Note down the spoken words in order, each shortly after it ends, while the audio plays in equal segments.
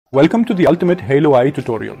Welcome to the ultimate Hailuo AI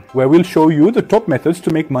tutorial, where we'll show you the top methods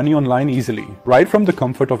to make money online easily, right from the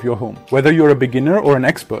comfort of your home. Whether you're a beginner or an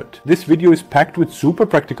expert, this video is packed with super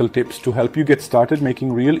practical tips to help you get started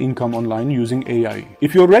making real income online using AI.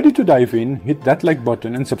 If you're ready to dive in, hit that like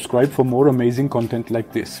button and subscribe for more amazing content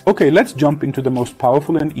like this. Okay, let's jump into the most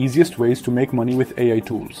powerful and easiest ways to make money with AI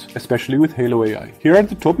tools, especially with Hailuo AI. Here are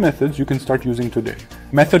the top methods you can start using today.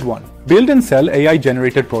 Method 1. Build and sell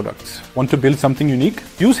AI-generated products. Want to build something unique?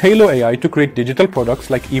 Use Hailuo AI to create digital products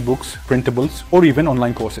like ebooks, printables, or even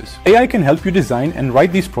online courses. AI can help you design and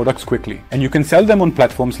write these products quickly, and you can sell them on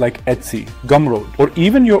platforms like Etsy, Gumroad, or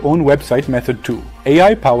even your own website. Method 2.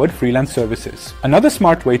 AI-powered freelance services. Another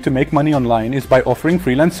smart way to make money online is by offering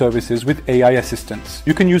freelance services with AI assistants.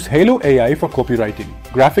 You can use Hailuo AI for copywriting,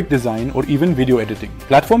 graphic design, or even video editing.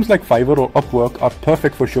 Platforms like Fiverr or Upwork are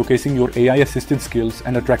perfect for showcasing your AI-assisted skills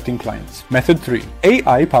and attracting clients. Method 3.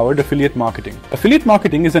 AI-powered affiliate marketing. Affiliate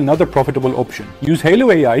marketing is another profitable option. Use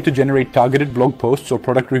Hailuo AI to generate targeted blog posts or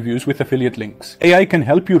product reviews with affiliate links. AI can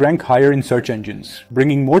help you rank higher in search engines,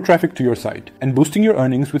 bringing more traffic to your site, and boosting your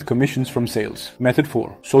earnings with commissions from sales. Method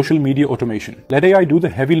 4. Social media automation. Let AI do the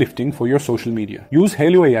heavy lifting for your social media. Use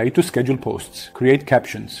Hailuo AI to schedule posts, create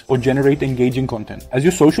captions, or generate engaging content. As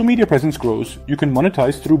your social media presence grows, you can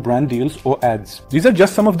monetize through brand deals or ads. These are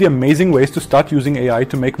just some of the amazing ways to start using AI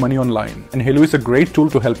to make money online, and Hailuo is a great tool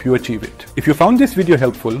to help you achieve it. If you found this video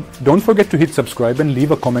helpful, don't forget to hit subscribe and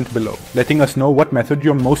leave a comment below, letting us know what method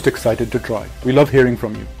you're most excited to try. We love hearing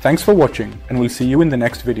from you. Thanks for watching, and we'll see you in the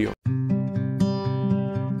next video.